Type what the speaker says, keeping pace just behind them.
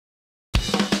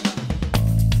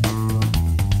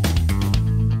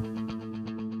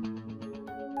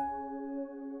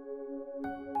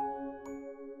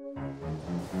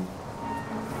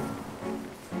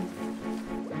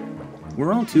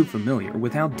We're all too familiar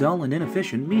with how dull and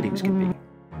inefficient meetings can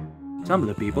be. Some of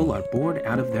the people are bored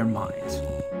out of their minds.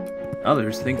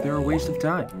 Others think they're a waste of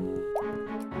time.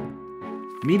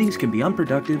 Meetings can be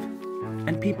unproductive,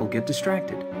 and people get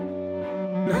distracted.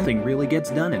 Nothing really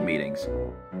gets done in meetings.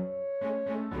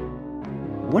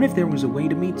 What if there was a way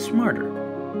to meet smarter?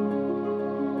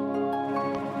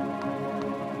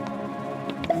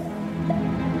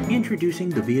 Introducing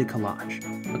the VIA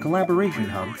Collage, a collaboration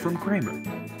hub from Kramer.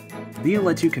 VIA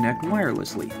lets you connect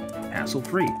wirelessly,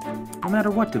 hassle-free, no matter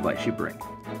what device you bring.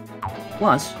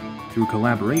 Plus, through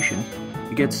collaboration,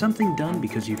 you get something done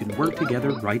because you can work together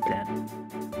right then.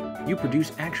 You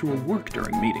produce actual work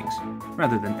during meetings,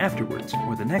 rather than afterwards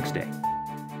or the next day.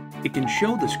 It can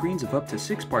show the screens of up to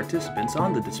 6 participants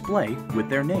on the display with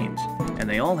their names, and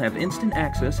they all have instant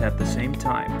access at the same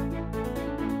time.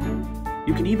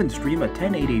 You can even stream a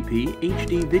 1080p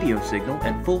HD video signal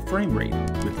at full frame rate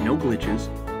with no glitches,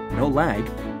 no lag,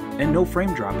 and no frame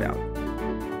dropout.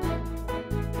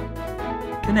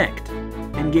 Connect,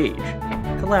 engage,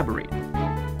 collaborate.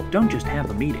 Don't just have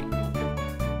a meeting.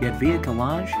 Get VIA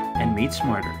Collage and meet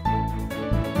smarter.